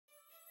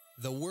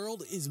The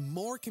world is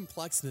more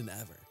complex than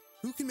ever.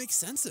 Who can make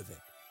sense of it?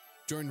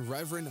 Join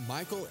Reverend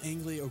Michael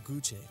Angley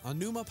Oguche on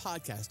Numa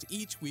Podcast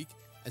each week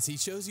as he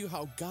shows you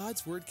how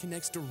God's Word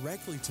connects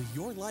directly to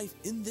your life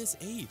in this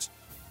age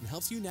and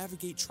helps you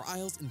navigate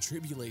trials and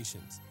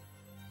tribulations.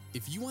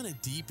 If you want to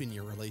deepen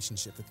your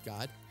relationship with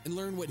God and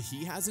learn what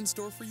He has in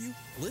store for you,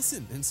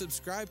 listen and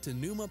subscribe to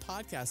Numa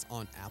Podcast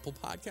on Apple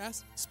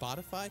Podcasts,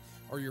 Spotify,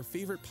 or your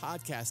favorite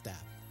podcast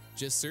app.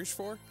 Just search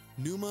for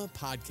Numa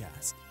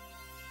Podcast.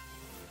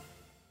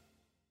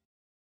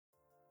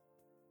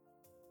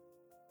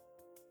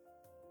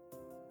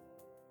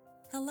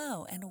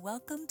 Hello and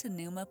welcome to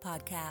Numa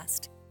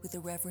Podcast with the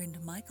Reverend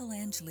Michael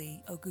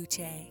Angley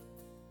Oguche,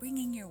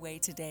 bringing your way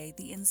today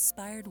the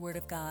inspired Word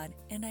of God,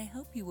 and I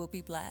hope you will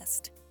be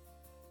blessed.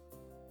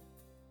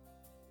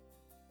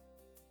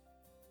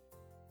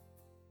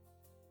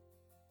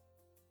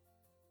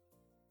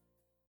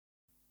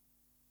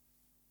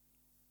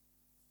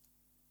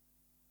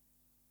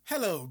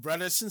 Hello,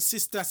 brothers and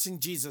sisters in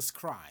Jesus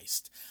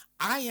Christ.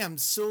 I am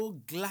so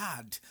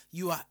glad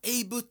you are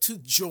able to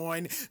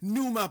join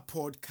Numa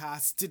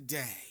Podcast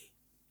today.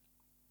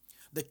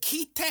 The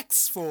key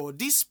text for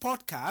this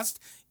podcast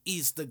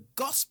is the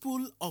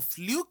Gospel of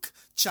Luke,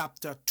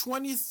 chapter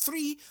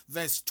 23,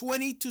 verse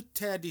 20 to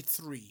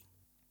 33.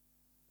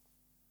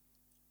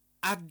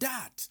 At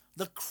that,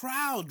 the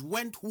crowd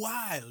went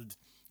wild.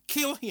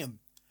 Kill him.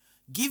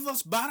 Give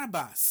us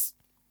Barabbas.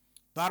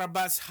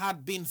 Barabbas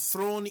had been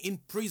thrown in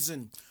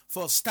prison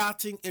for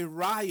starting a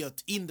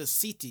riot in the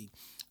city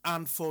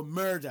and for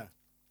murder.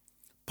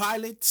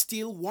 Pilate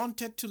still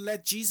wanted to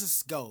let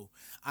Jesus go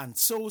and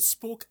so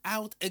spoke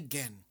out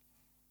again.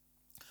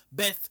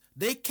 But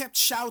they kept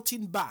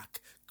shouting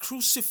back,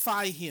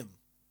 "Crucify him!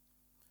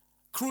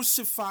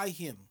 Crucify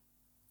him!"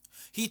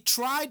 He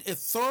tried a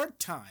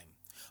third time,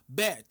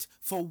 but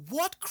for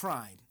what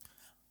crime?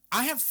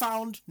 "I have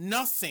found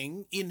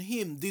nothing in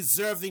him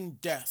deserving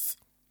death.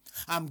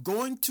 I'm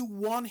going to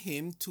warn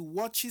him to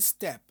watch his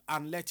step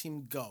and let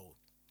him go."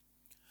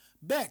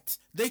 But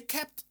they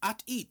kept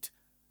at it,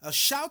 a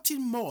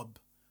shouting mob,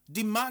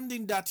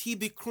 demanding that he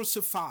be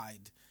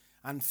crucified.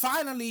 And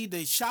finally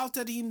they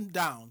shouted him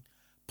down.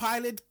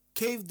 Pilate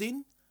caved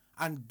in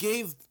and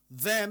gave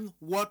them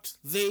what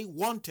they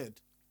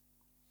wanted.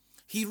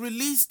 He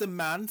released the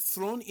man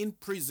thrown in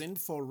prison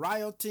for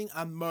rioting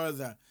and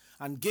murder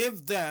and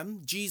gave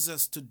them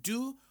Jesus to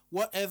do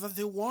whatever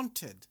they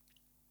wanted.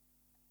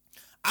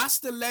 As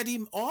they let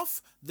him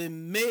off, they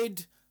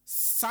made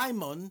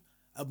Simon,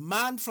 a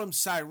man from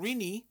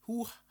Cyrene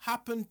who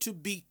happened to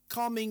be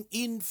coming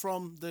in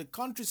from the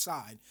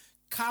countryside,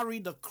 carry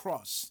the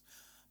cross.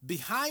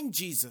 Behind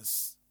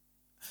Jesus,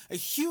 a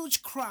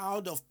huge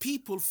crowd of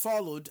people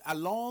followed,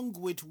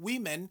 along with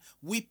women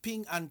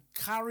weeping and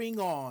carrying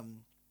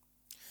on.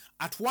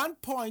 At one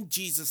point,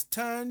 Jesus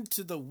turned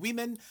to the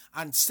women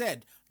and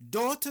said,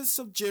 "Daughters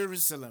of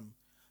Jerusalem,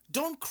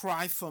 don't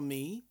cry for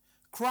me.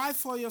 Cry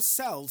for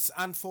yourselves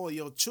and for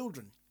your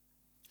children.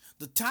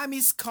 The time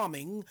is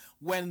coming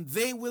when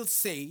they will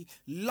say,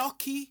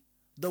 'Lucky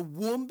the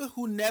womb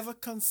who never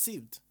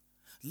conceived.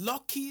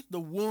 Lucky the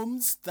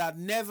wombs that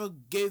never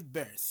gave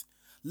birth.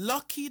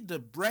 Lucky the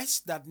breasts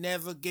that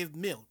never gave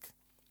milk.'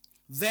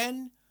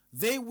 Then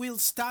they will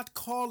start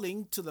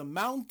calling to the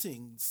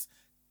mountains,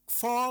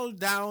 'Fall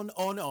down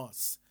on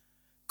us,'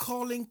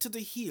 calling to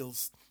the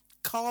hills,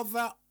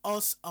 'Cover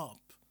us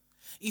up.'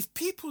 If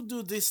people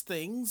do these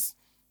things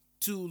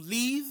to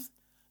leave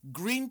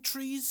green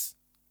trees,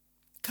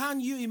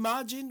 can you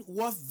imagine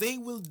what they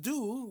will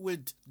do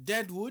with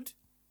dead wood?"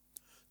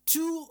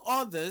 Two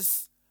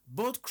others,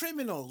 both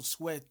criminals,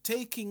 were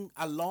taken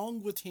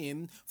along with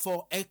him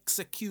for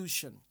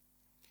execution.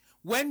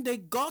 When they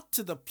got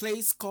to the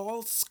place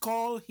called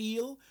Skull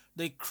Hill,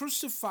 they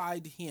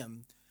crucified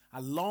him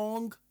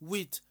along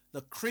with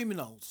the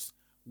criminals,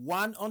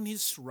 one on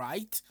his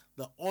right,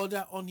 the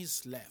other on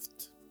his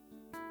left.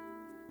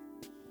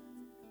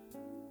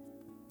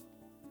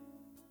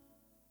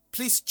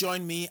 Please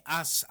join me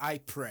as I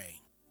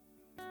pray.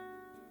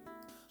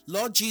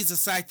 Lord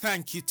Jesus, I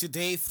thank you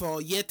today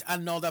for yet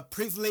another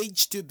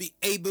privilege to be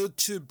able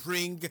to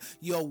bring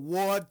your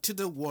word to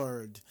the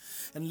world.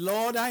 And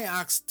Lord, I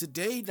ask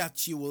today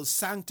that you will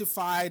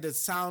sanctify the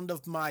sound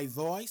of my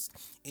voice.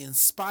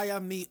 Inspire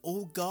me,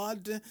 O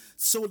God,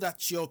 so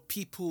that your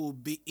people will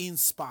be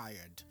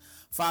inspired.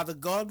 Father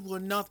God, we're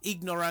not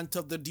ignorant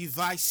of the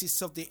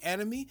devices of the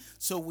enemy,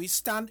 so we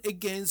stand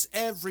against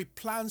every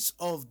plans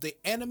of the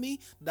enemy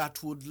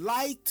that would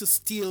like to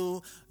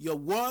steal your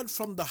word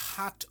from the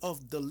heart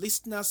of the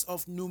listeners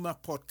of Numa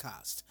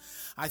Podcast.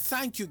 I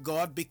thank you,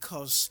 God,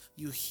 because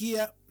you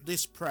hear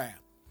this prayer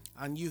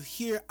and you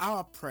hear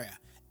our prayer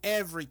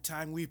every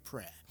time we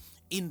pray.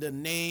 In the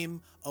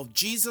name of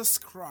Jesus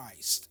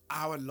Christ,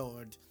 our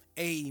Lord.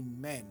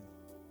 Amen.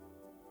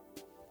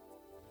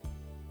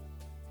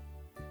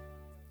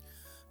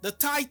 The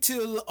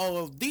title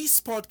of this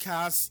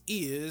podcast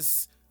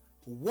is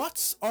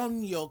What's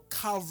on Your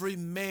Calvary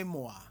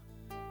Memoir?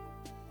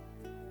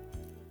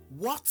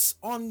 What's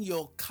on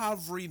your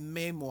Calvary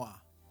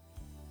memoir?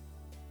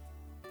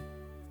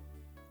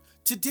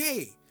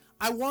 Today,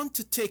 I want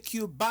to take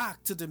you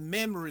back to the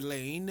memory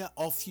lane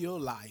of your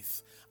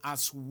life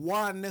as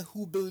one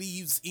who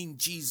believes in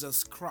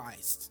Jesus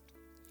Christ.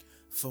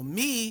 For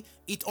me,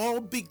 it all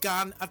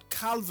began at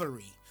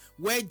Calvary,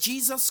 where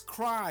Jesus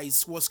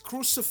Christ was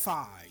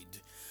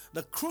crucified.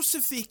 The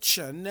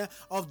crucifixion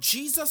of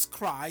Jesus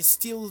Christ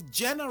still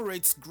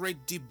generates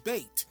great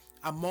debate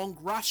among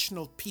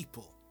rational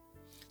people,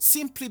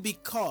 simply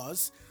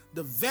because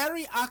the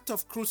very act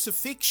of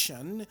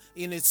crucifixion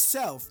in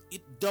itself,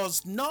 it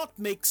does not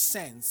make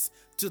sense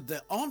to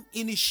the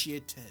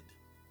uninitiated.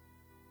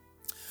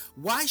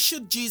 Why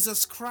should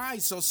Jesus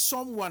Christ, or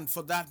someone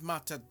for that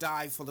matter,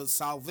 die for the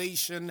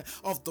salvation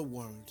of the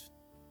world?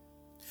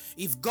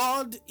 If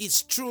God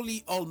is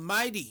truly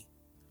almighty,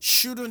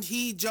 shouldn't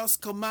he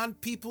just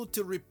command people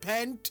to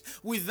repent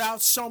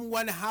without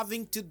someone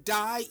having to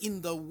die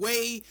in the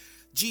way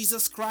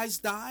Jesus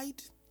Christ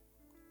died?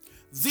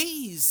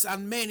 These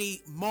and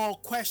many more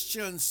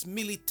questions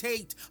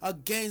militate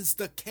against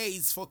the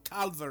case for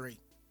Calvary.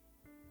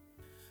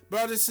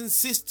 Brothers and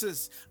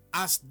sisters,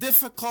 as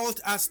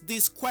difficult as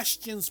these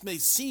questions may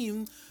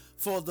seem,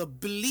 for the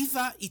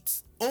believer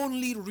it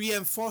only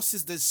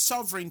reinforces the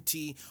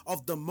sovereignty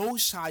of the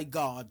Most High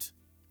God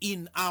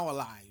in our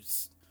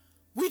lives.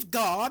 With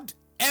God,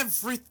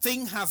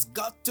 everything has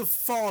got to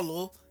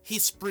follow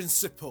his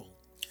principle.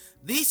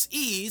 This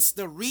is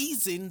the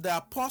reason the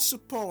Apostle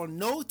Paul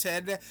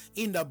noted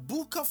in the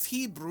book of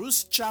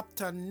Hebrews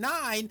chapter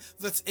 9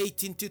 verse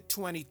 18 to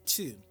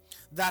 22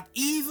 that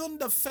even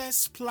the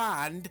first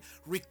plan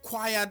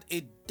required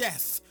a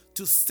death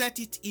to set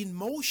it in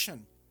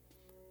motion.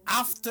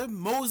 After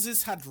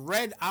Moses had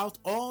read out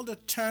all the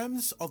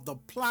terms of the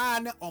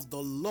plan of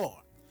the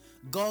law,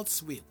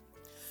 God's will,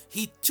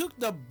 he took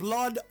the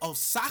blood of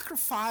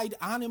sacrificed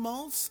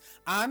animals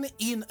and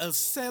in a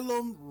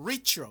solemn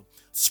ritual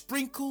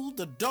sprinkled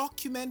the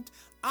document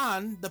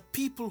and the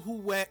people who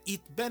were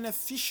its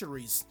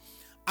beneficiaries,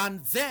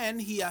 and then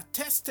he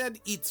attested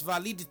its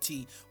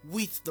validity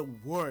with the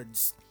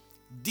words,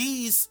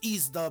 "This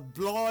is the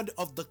blood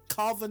of the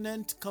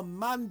covenant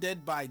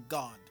commanded by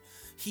God."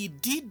 He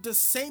did the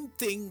same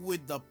thing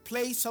with the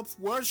place of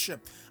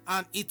worship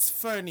and its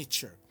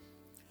furniture.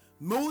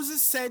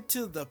 Moses said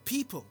to the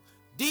people,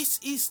 "This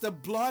is the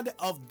blood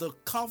of the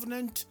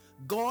covenant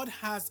God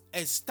has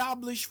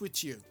established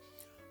with you."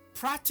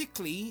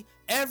 Practically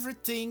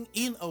everything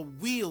in a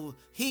will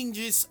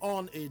hinges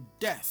on a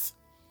death.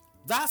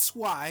 That's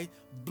why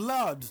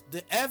blood,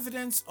 the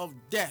evidence of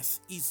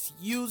death, is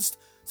used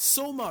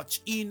so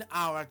much in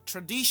our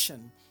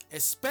tradition,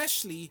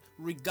 especially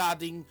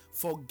regarding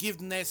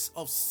forgiveness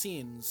of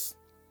sins.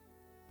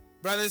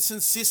 Brothers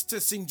and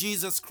sisters in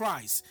Jesus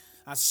Christ,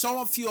 as some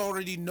of you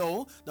already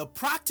know, the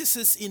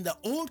practices in the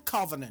Old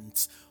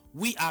Covenant,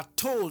 we are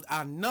told,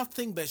 are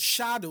nothing but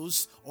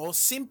shadows or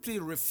simply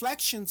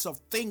reflections of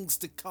things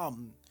to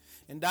come.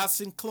 And that's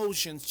in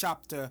Colossians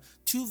chapter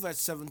 2 verse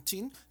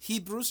 17,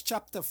 Hebrews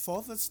chapter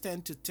 4 verse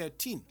 10 to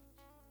 13.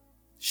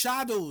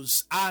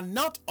 Shadows are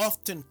not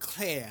often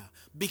clear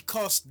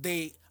because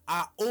they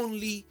are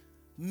only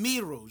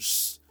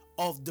mirrors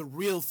of the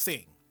real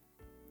thing.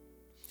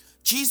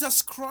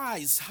 Jesus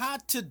Christ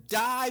had to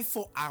die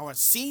for our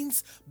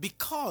sins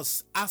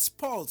because, as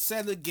Paul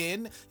said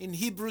again in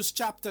Hebrews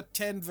chapter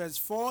 10 verse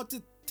 4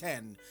 to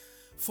 10,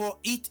 "For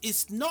it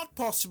is not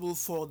possible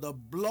for the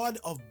blood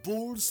of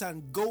bulls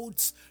and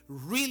goats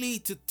really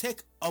to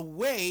take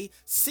away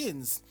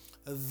sins.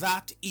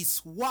 That is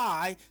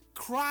why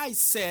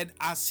Christ said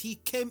as he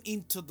came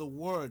into the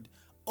world,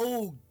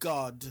 'Oh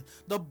God,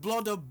 the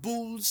blood of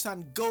bulls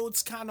and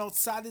goats cannot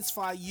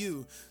satisfy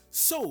you.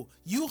 So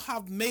you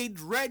have made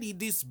ready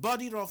this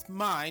body of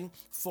mine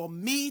for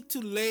me to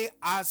lay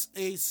as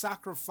a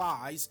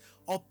sacrifice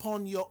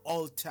upon your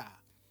altar.'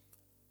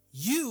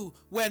 You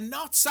were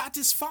not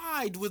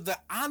satisfied with the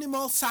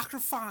animal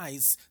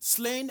sacrifice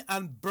slain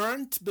and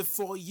burnt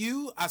before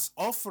you as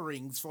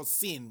offerings for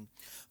sin.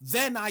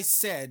 Then I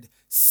said,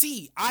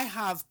 'See, I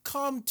have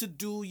come to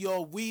do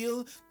your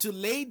will, to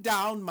lay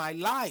down my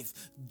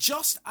life,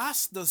 just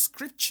as the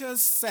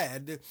scriptures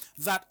said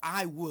that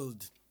I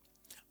would.'"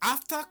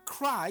 After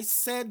Christ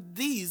said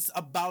this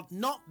about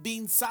not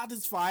being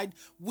satisfied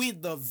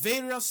with the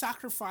various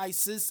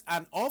sacrifices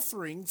and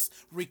offerings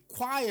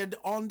required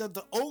under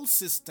the old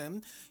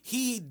system,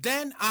 he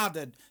then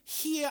added,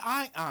 "Here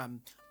I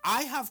am.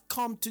 I have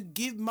come to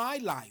give my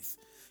life."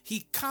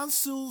 He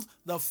canceled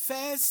the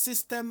first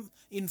system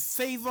in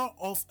favor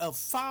of a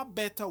far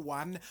better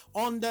one.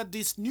 Under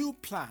this new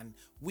plan,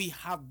 we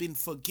have been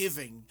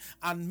forgiven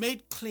and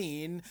made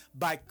clean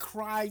by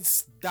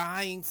Christ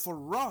dying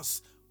for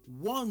us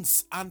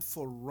once and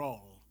for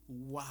all.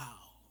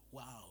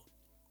 Wow.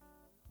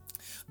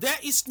 There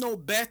is no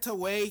better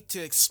way to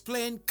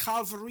explain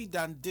Calvary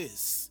than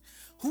this.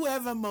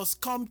 Whoever must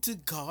come to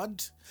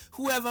God,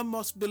 whoever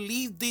must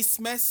believe this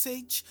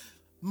message,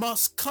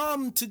 must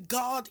come to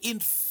God in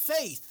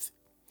faith.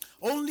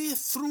 Only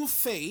through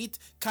faith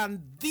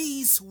can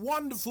this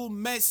wonderful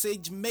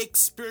message make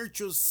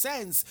spiritual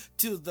sense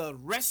to the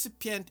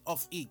recipient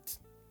of it.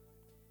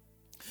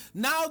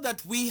 Now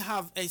that we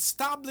have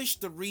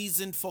established the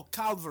reason for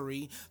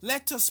Calvary,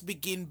 let us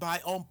begin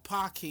by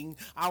unpacking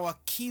our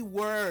key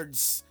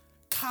words,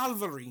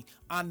 Calvary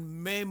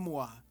and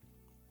memoir.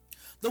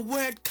 The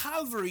word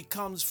Calvary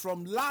comes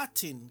from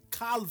Latin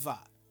calva,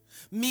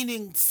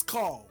 meaning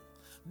skull.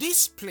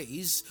 This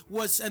place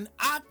was an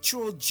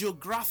actual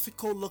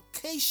geographical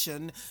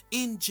location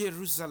in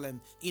Jerusalem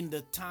in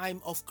the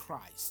time of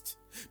Christ.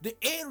 The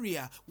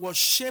area was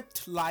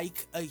shaped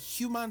like a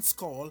human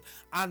skull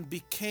and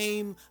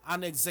became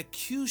an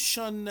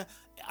execution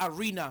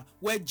arena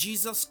where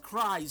Jesus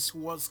Christ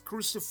was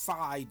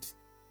crucified.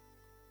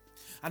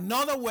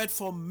 Another word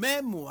for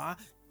memoir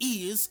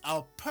is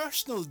a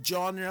personal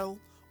journal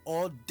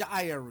or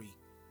diary.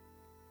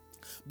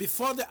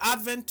 Before the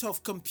advent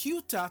of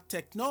computer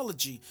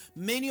technology,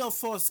 many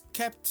of us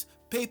kept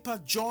paper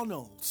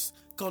journals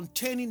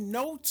containing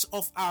notes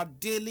of our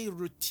daily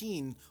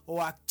routine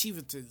or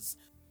activities.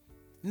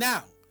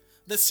 Now,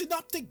 the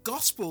Synoptic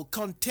Gospel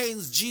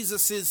contains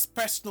Jesus'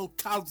 personal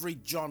Calvary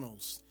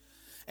journals.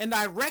 And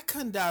I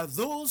reckon that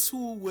those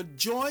who would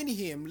join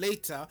him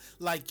later,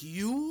 like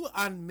you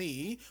and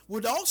me,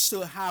 would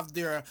also have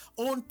their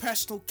own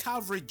personal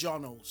Calvary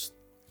journals.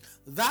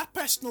 That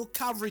personal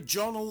Calvary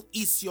journal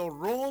is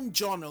your own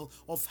journal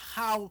of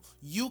how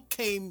you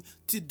came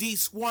to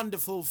this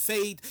wonderful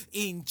faith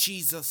in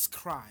Jesus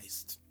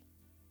Christ.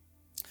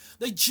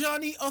 The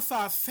journey of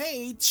our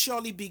faith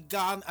surely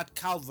began at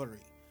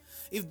Calvary.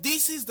 If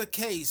this is the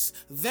case,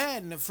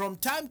 then from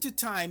time to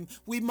time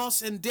we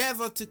must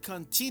endeavor to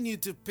continue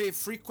to pay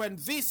frequent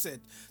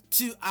visit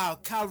to our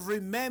Calvary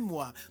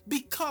memoir,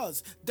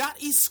 because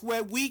that is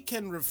where we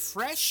can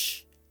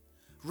reflect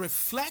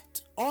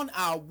on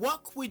our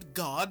walk with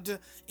God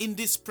in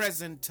this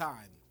present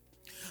time.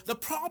 The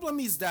problem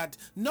is that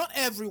not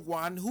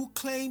everyone who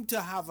claim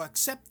to have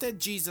accepted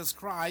Jesus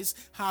Christ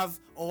have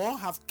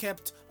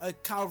kept a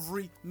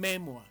Calvary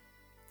memoir.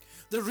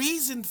 The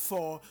reason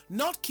for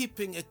not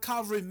keeping a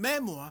Calvary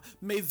memoir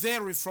may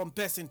vary from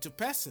person to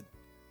person.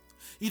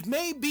 It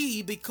may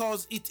be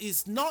because it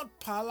is not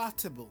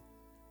palatable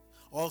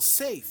or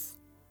safe.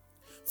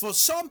 For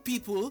some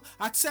people,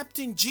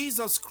 accepting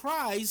Jesus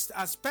Christ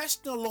as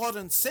personal Lord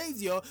and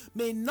Savior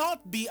may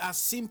not be as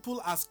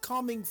simple as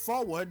coming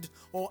forward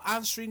or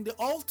answering the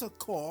altar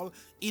call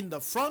in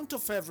the front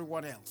of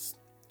everyone else.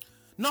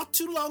 Not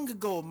too long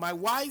ago, my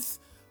wife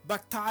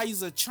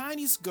baptized a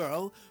Chinese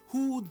girl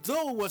who,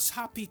 though was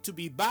happy to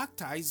be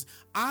baptized,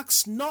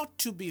 asked not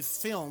to be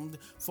filmed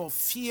for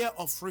fear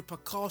of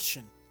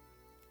repercussion.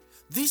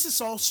 This is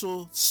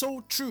also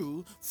so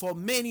true for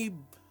many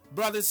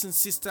brothers and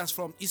sisters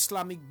from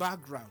Islamic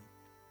background.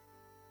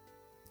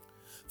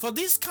 For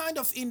this kind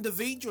of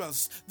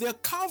individuals, their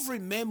Calvary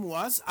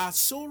memoirs are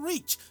so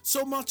rich,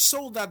 so much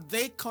so that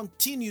they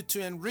continue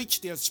to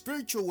enrich their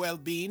spiritual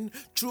well-being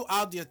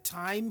throughout their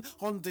time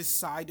on this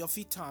side of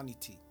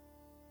eternity.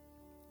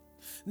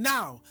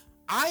 Now,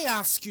 I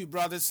ask you,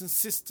 brothers and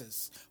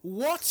sisters,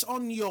 what's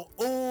on your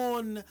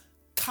own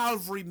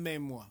Calvary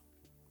memoir?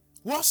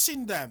 What's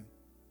in them?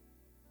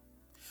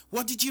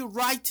 What did you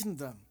write in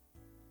them?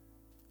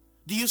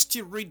 Do you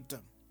still read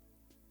them?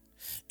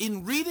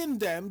 In reading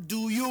them,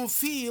 do you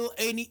feel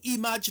any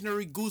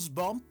imaginary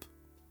goosebump?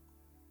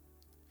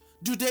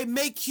 Do they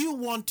make you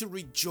want to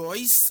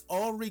rejoice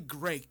or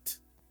regret?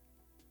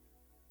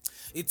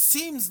 It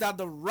seems that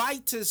the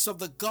writers of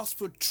the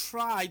gospel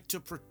tried to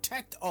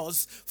protect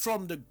us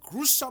from the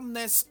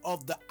gruesomeness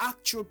of the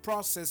actual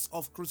process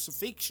of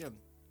crucifixion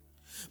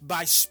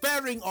by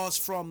sparing us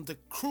from the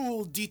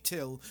cruel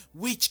detail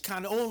which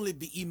can only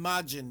be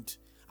imagined,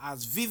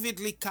 as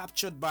vividly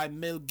captured by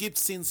Mel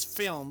Gibson's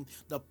film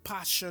The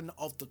Passion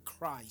of the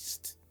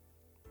Christ.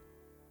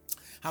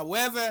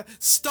 However,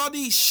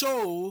 studies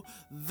show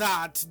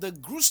that the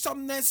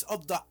gruesomeness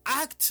of the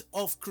act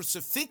of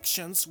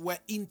crucifixions were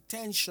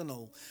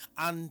intentional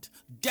and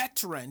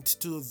deterrent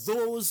to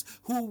those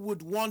who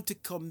would want to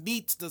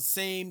commit the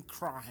same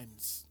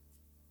crimes.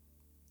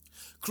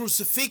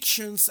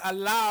 Crucifixions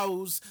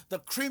allows the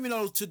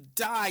criminal to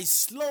die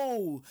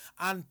slow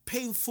and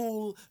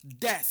painful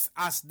death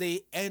as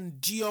they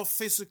endure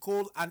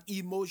physical and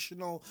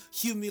emotional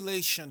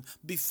humiliation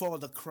before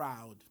the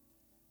crowd.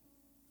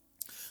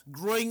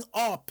 Growing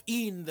up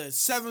in the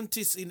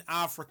 70s in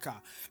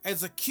Africa,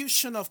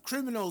 execution of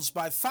criminals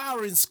by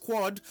firing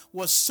squad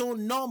was so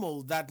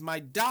normal that my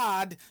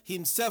dad,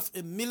 himself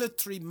a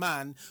military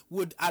man,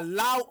 would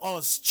allow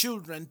us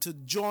children to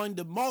join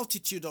the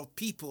multitude of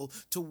people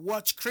to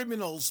watch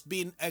criminals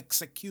being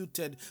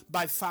executed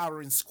by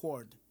firing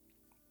squad.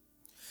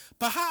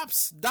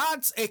 Perhaps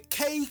Dad's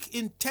archaic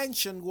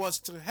intention was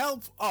to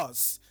help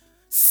us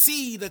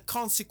see the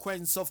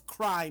consequence of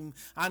crime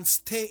and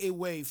stay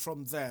away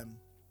from them.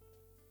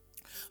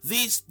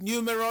 These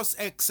numerous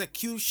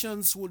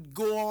executions would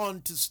go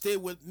on to stay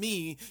with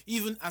me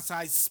even as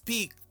I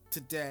speak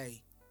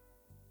today.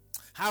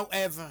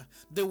 However,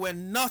 they were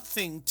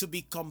nothing to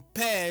be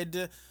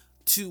compared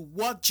to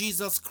what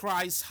Jesus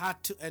Christ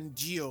had to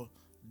endure,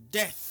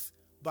 death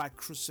by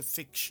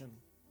crucifixion.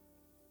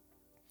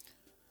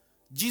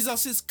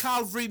 Jesus'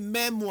 Calvary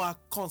memoir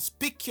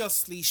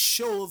conspicuously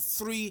showed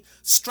three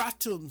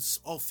stratums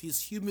of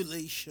his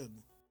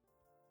humiliation.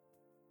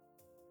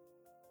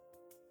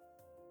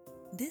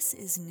 This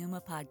is Numa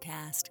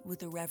Podcast with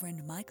the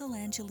Reverend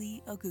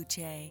Michelangelo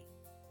Oguche.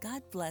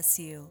 God bless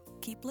you.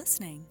 Keep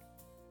listening.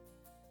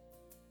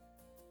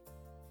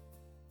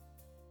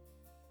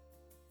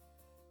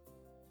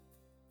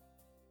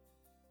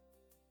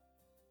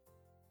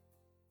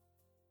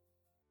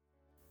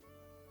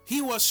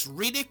 He was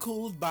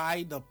ridiculed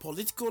by the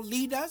political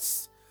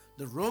leaders,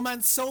 the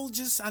Roman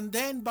soldiers, and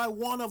then by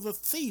one of the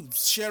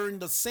thieves sharing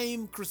the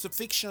same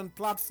crucifixion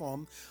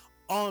platform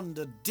on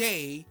the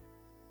day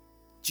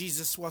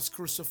Jesus was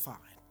crucified.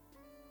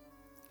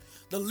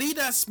 The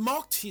leaders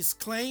mocked his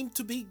claim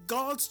to be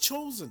God's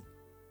chosen.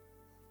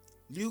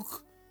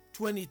 Luke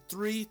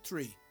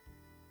 23:3.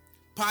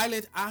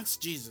 Pilate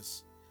asked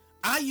Jesus,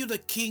 "Are you the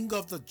king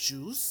of the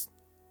Jews?"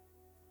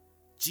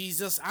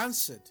 Jesus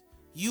answered,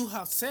 "You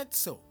have said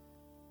so."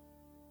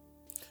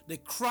 They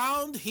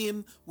crowned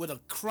him with a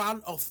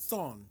crown of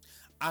thorn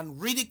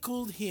and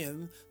ridiculed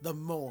him the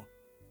more.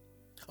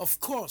 "Of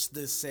course,"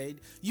 they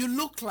said, "you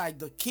look like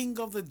the king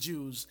of the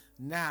Jews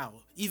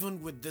now,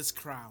 even with this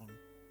crown."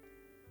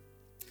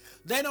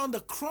 Then on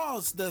the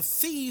cross, the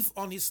thief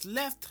on his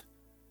left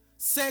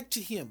said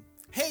to him,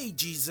 "Hey,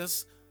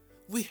 Jesus,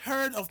 we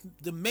heard of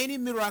the many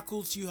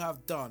miracles you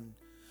have done.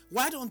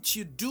 Why don't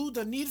you do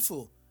the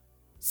needful?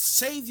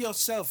 Save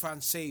yourself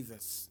and save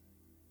us."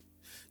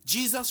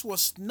 Jesus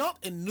was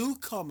not a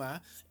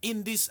newcomer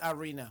in this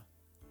arena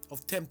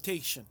of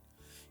temptation.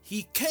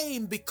 He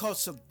came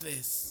because of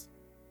this.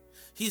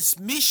 His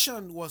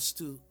mission was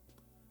to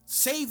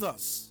save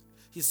us.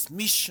 His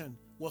mission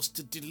was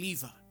to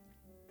deliver.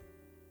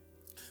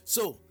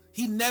 So,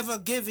 he never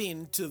gave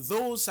in to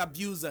those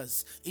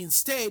abusers.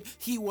 Instead,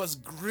 he was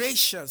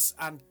gracious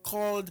and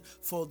called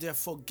for their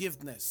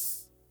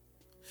forgiveness,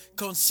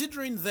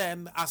 considering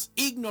them as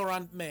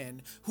ignorant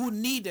men who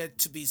needed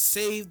to be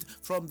saved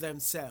from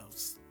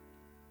themselves.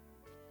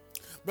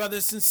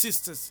 Brothers and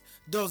sisters,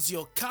 does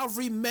your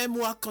Calvary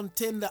memoir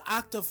contain the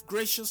act of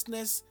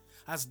graciousness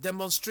as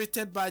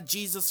demonstrated by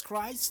Jesus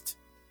Christ?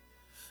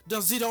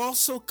 Does it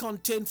also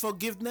contain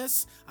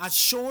forgiveness as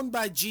shown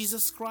by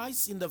Jesus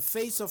Christ in the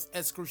face of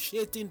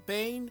excruciating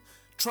pain,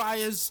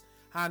 trials,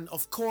 and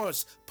of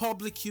course,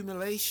 public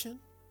humiliation?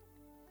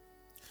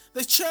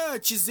 The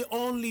church is the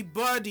only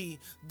body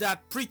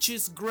that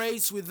preaches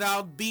grace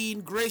without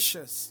being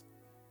gracious.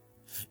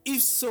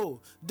 If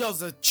so,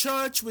 does a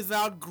church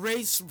without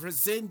grace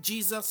represent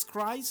Jesus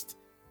Christ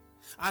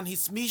and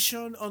his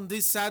mission on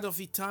this side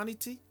of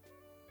eternity?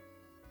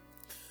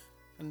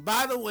 And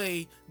by the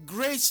way,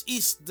 grace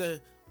is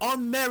the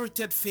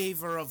unmerited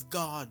favor of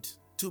God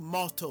to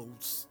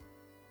mortals.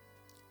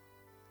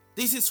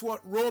 This is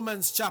what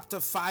Romans chapter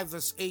 5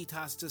 verse 8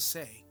 has to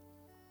say.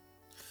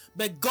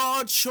 But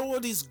God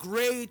showed his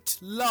great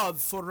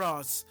love for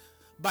us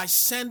by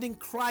sending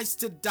Christ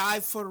to die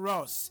for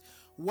us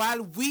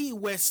while we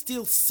were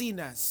still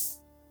sinners.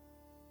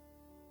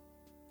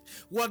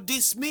 What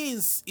this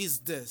means is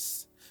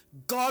this: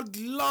 God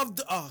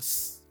loved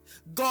us.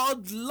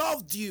 God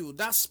loved you.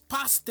 That's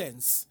past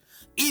tense.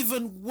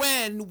 Even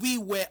when we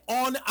were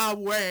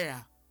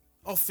unaware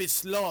of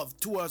his love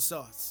towards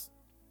us.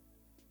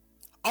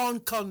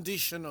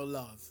 Unconditional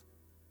love.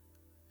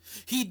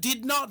 He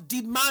did not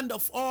demand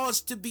of us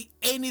to be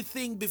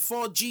anything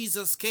before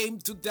Jesus came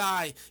to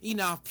die in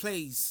our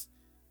place.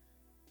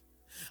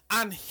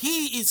 And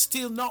he is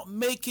still not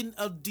making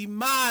a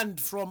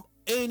demand from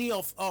any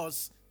of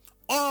us,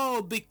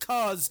 all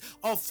because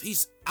of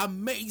his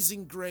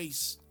amazing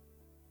grace.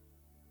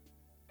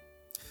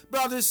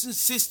 Brothers and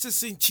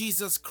sisters in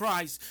Jesus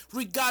Christ,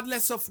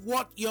 regardless of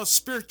what your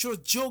spiritual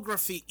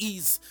geography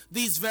is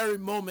this very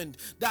moment,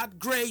 that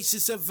grace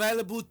is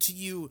available to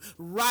you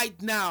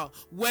right now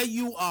where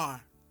you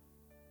are.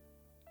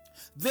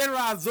 There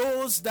are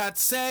those that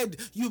said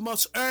you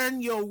must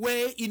earn your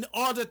way in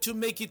order to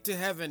make it to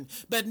heaven.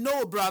 But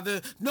no,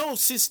 brother, no,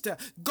 sister,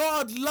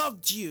 God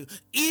loved you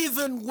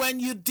even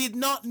when you did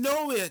not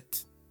know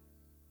it.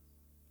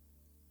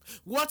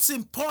 What's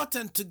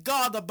important to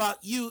God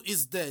about you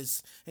is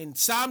this. In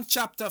Psalm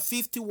chapter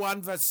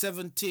 51 verse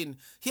 17,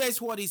 here's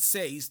what it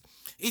says.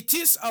 "It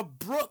is a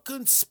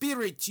broken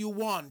spirit you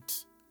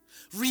want,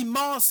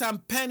 remorse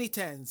and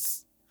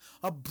penitence,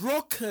 a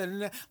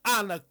broken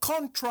and a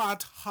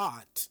contrite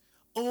heart.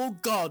 Oh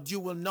God, you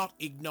will not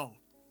ignore."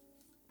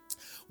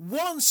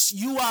 Once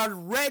you are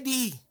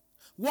ready,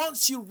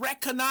 once you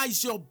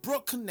recognize your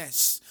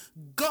brokenness,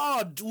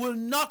 God will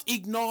not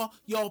ignore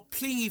your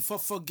plea for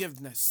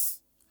forgiveness.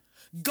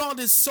 God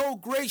is so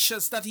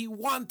gracious that he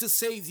wants to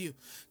save you.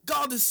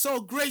 God is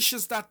so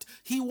gracious that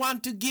he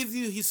wants to give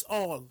you his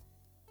all.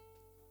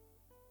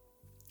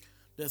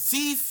 The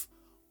thief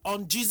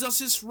on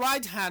Jesus'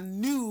 right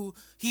hand knew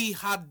he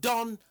had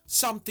done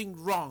something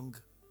wrong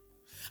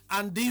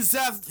and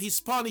deserved his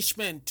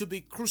punishment to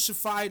be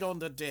crucified on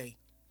the day.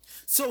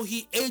 So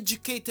he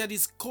educated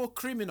his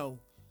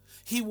co-criminal.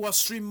 He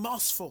was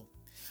remorseful.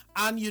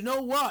 And you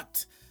know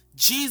what?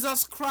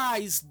 Jesus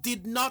Christ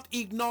did not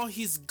ignore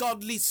his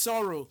godly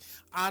sorrow.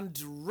 And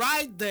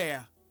right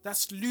there,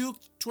 that's Luke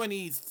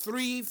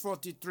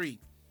 23:43.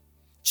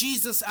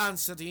 Jesus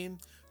answered him,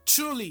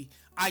 "Truly,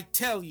 I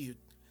tell you,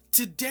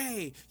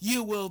 today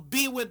you will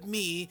be with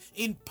me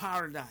in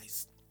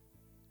paradise."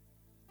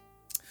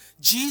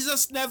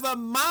 Jesus never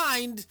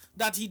minded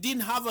that he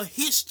didn't have a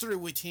history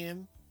with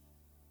him.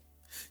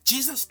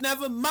 Jesus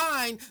never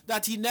minded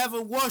that he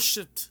never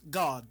worshipped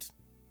God.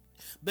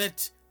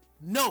 But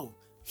no,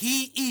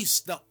 he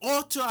is the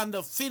author and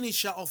the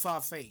finisher of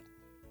our faith.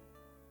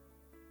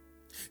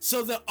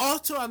 So the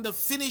author and the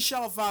finisher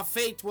of our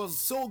faith was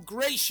so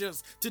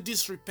gracious to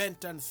this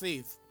repentant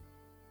thief.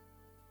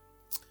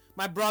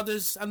 My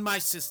brothers and my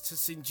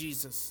sisters in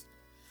Jesus,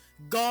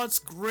 God's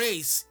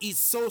grace is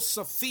so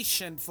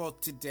sufficient for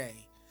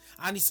today,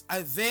 and it's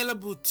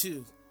available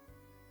too.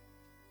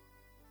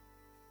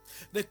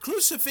 The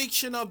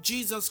crucifixion of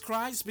Jesus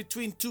Christ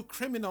between two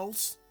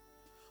criminals,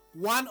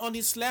 one on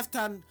his left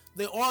and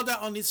the other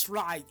on his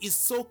right, is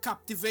so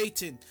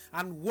captivating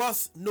and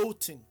worth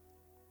noting.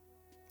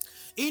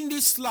 In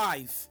this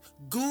life,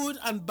 good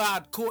and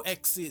bad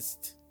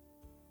coexist.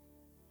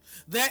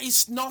 There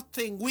is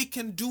nothing we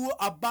can do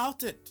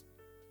about it.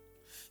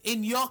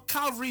 In your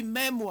Calvary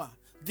memoir,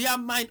 there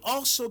might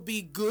also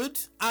be good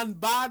and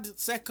bad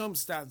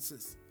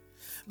circumstances.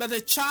 But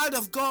the child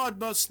of God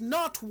must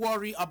not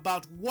worry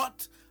about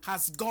what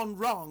has gone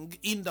wrong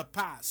in the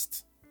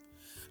past,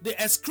 the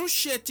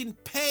excruciating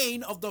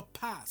pain of the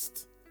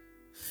past.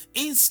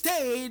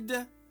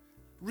 Instead,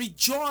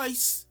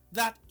 rejoice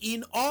that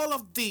in all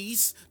of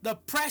these, the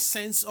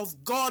presence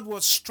of God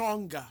was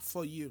stronger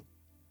for you.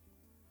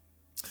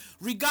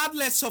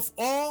 Regardless of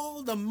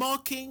all the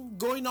mocking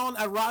going on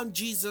around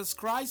Jesus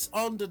Christ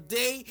on the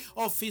day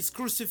of his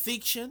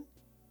crucifixion,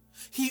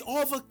 he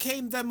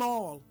overcame them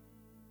all.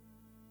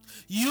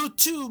 You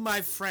too,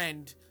 my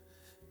friend,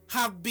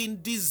 have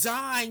been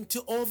designed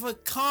to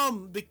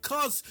overcome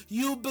because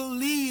you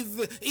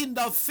believe in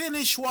the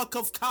finished work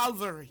of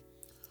Calvary.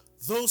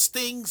 Those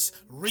things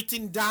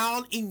written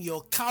down in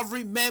your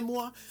Calvary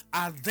memoir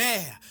are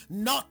there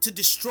not to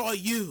destroy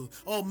you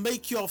or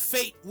make your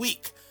faith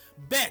weak,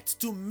 but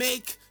to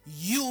make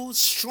you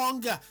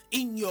stronger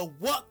in your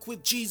work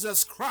with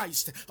Jesus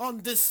Christ on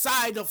this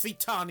side of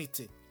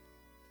eternity.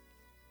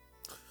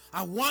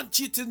 I want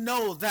you to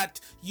know that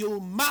you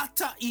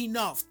matter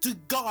enough to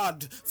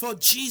God for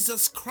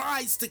Jesus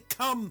Christ to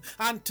come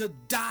and to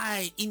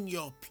die in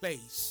your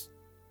place.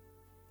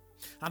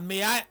 And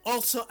may I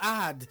also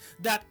add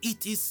that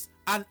it is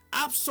an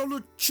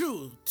absolute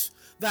truth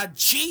that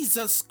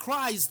Jesus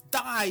Christ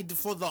died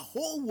for the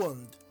whole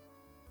world.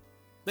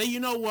 But you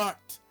know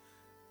what?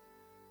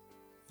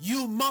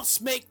 You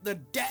must make the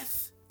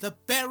death, the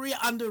burial,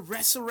 and the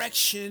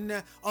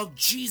resurrection of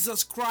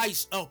Jesus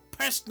Christ a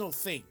personal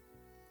thing.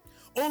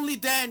 Only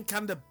then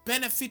can the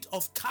benefit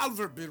of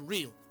Calvary be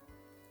real.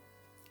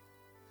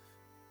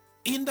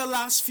 In the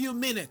last few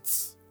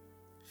minutes,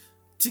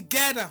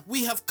 together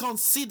we have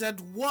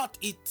considered what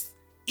it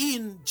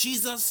in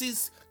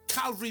Jesus'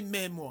 Calvary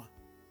memoir.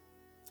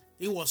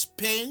 It was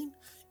pain,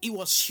 it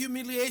was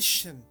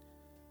humiliation,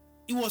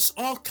 it was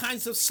all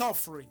kinds of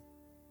suffering.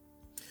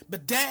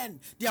 But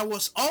then there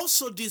was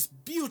also this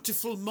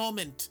beautiful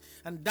moment,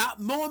 and that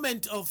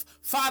moment of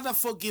Father,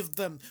 forgive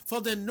them,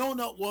 for they know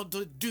not what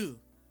they do.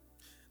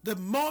 The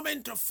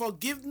moment of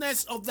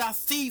forgiveness of that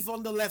thief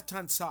on the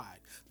left-hand side.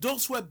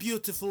 Those were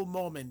beautiful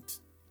moments.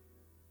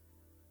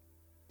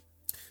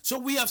 So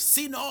we have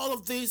seen all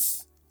of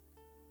this,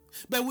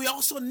 but we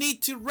also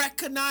need to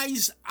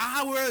recognize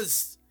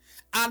ours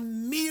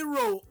and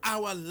mirror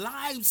our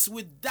lives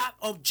with that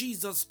of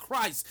Jesus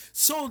Christ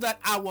so that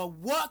our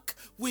work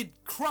with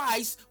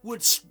Christ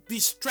would be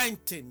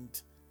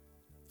strengthened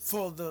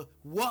for the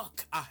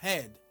work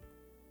ahead.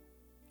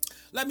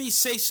 Let me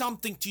say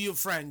something to you,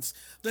 friends.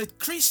 The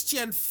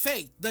Christian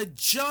faith, the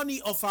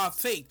journey of our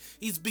faith,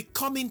 is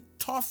becoming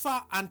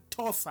tougher and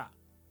tougher.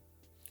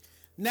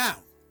 Now,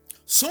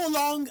 so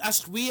long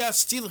as we are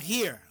still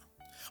here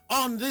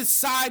on this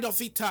side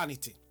of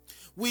eternity,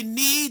 we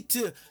need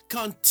to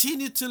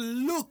continue to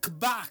look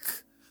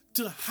back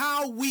to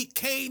how we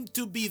came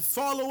to be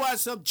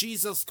followers of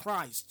Jesus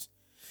Christ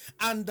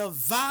and the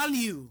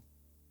value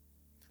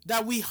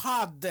that we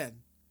had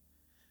then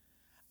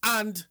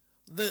and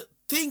the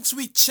things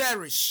we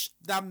cherish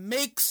that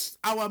makes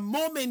our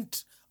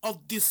moment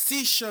of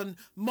decision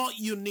more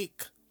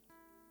unique.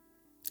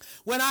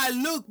 When I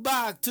look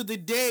back to the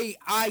day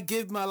I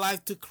gave my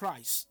life to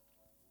Christ,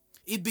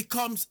 it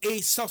becomes a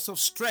source of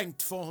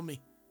strength for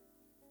me.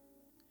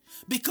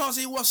 Because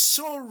it was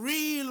so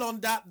real on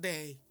that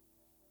day.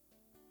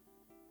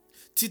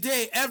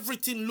 Today,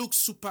 everything looks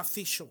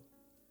superficial.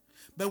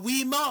 But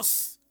we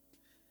must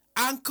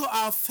anchor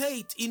our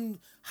faith in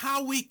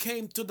how we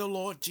came to the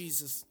Lord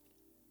Jesus.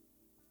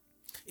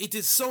 It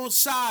is so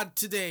sad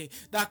today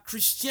that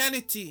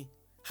Christianity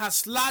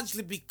has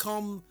largely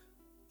become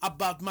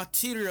about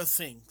material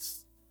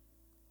things.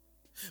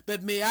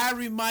 But may I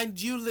remind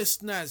you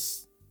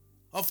listeners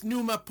of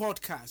Pneuma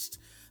Podcast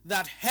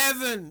that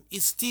heaven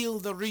is still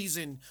the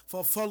reason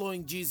for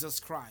following Jesus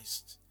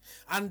Christ,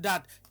 and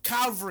that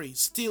Calvary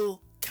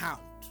still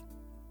counts.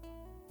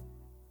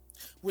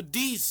 With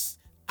this,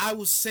 I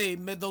will say,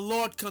 may the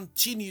Lord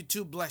continue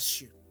to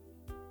bless you.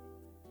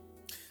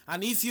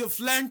 And if you've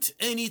learned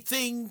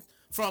anything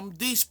from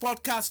this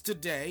podcast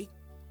today,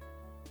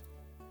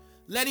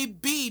 let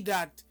it be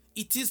that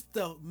it is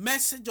the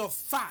message of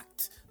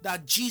fact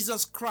that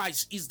Jesus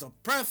Christ is the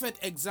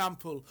perfect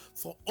example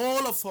for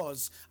all of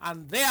us,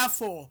 and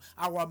therefore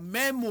our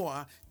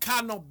memoir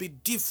cannot be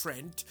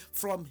different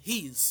from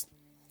his.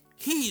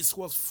 His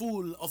was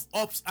full of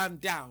ups and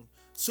downs,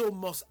 so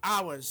must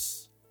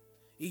ours.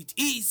 It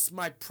is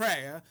my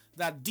prayer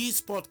that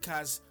this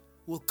podcast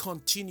will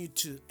continue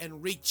to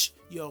enrich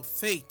your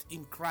faith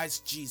in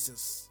Christ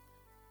Jesus.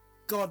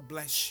 God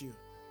bless you.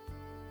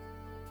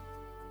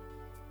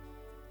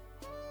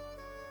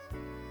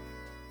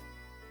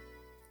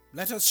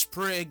 Let us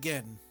pray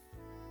again.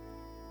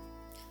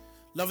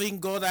 Loving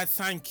God, I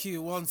thank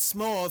you once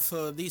more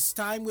for this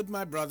time with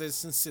my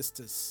brothers and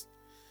sisters.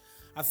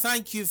 I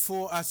thank you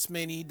for as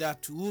many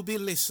that will be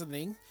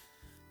listening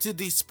to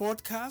this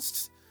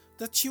podcast,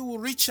 that you will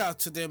reach out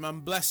to them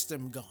and bless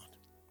them, God.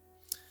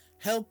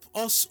 Help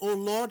us, O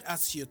Lord,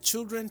 as your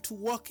children, to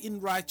walk in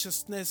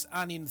righteousness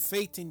and in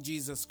faith in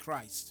Jesus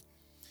Christ,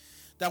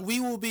 that we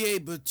will be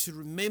able to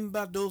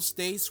remember those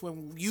days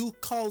when you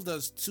called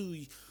us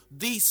to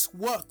this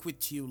work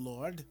with you,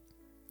 Lord,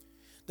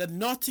 that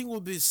nothing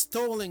will be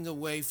stolen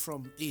away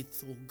from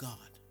it, O God.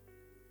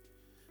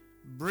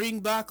 Bring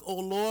back, O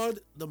Lord,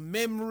 the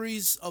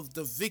memories of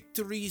the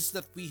victories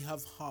that we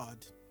have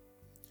had.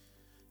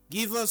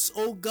 Give us,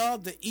 O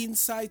God, the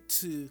insight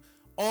to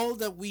all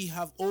that we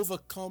have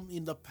overcome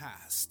in the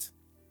past.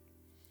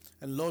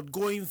 And Lord,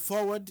 going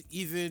forward,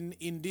 even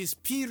in this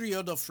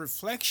period of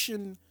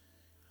reflection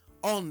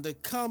on the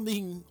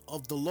coming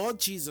of the Lord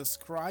Jesus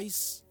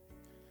Christ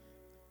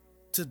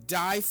to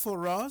die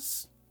for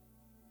us,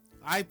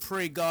 I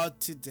pray, God,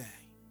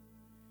 today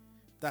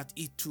that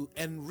it will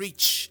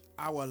enrich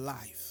our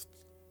life,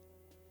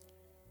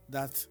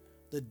 that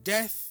the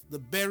death, the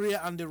burial,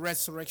 and the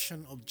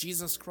resurrection of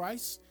Jesus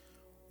Christ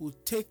will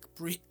take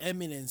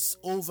preeminence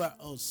over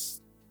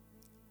us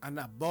and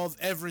above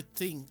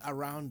everything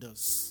around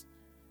us.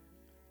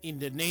 In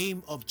the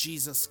name of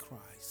Jesus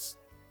Christ,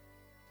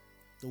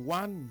 the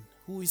one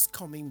who is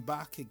coming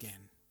back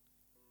again.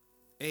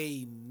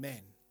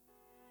 Amen.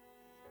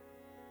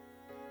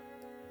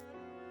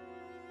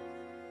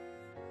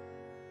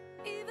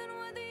 Even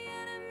what the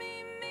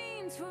enemy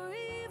means for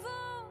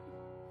evil,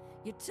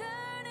 you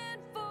turn it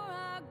for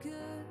our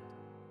good.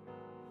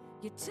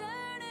 You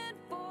turn it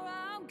for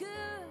our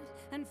good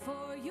and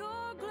for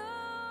your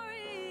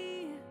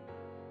glory.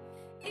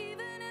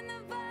 Even in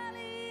the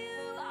valley,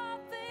 you are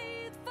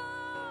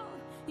faithful.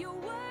 You're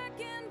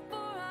working for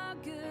our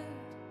good.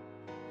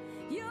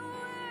 You're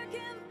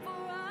working for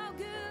our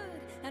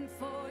good and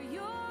for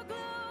your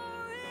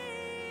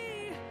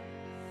glory.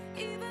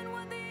 Even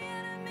what the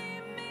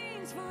enemy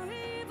means for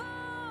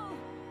evil,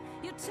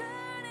 you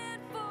turn it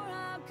for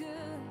our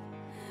good.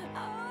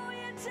 Oh,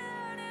 you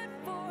turn it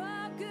for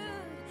our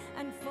good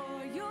and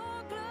for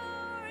your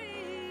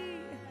glory.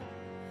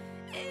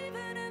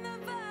 Even in the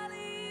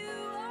valley,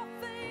 you are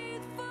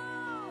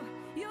faithful.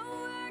 You're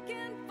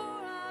working for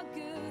our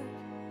good.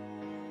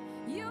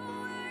 You're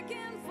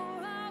working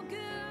for our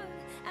good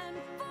and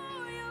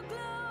for your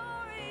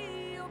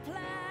glory. Your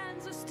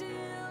plans are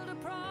still to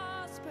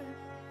prosper.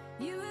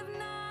 You have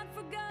not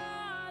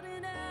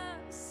forgotten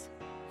us.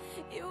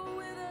 You're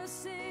with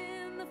us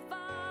in the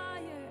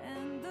fire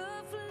and the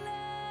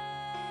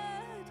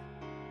flood.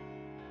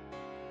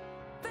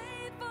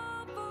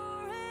 Faithful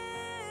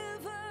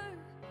forever,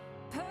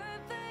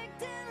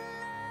 perfect in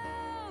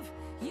love.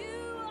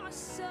 You are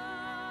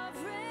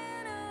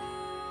sovereign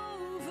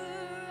over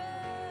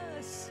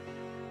us.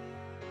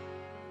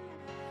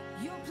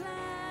 Your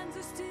plans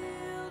are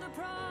still to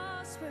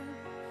prosper.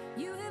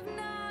 You have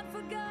not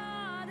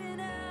forgotten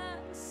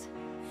us.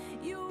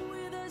 You're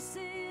with us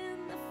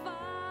in the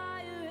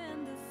fire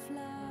and the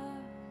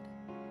flood.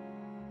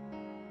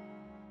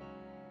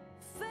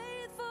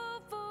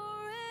 Faithful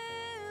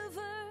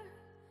forever,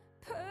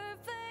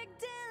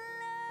 perfect in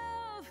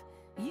love.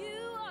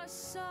 You are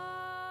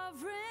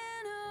sovereign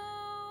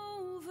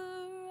over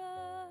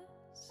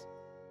us.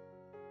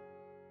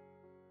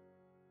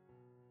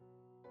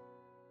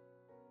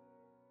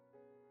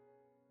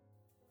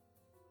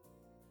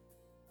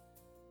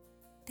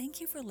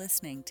 Thank you for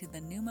listening to the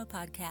Pneuma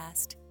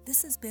Podcast.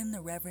 This has been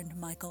the Reverend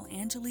Michael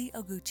Angeli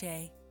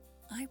Oguche.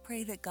 I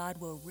pray that God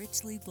will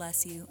richly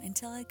bless you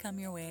until I come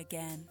your way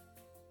again.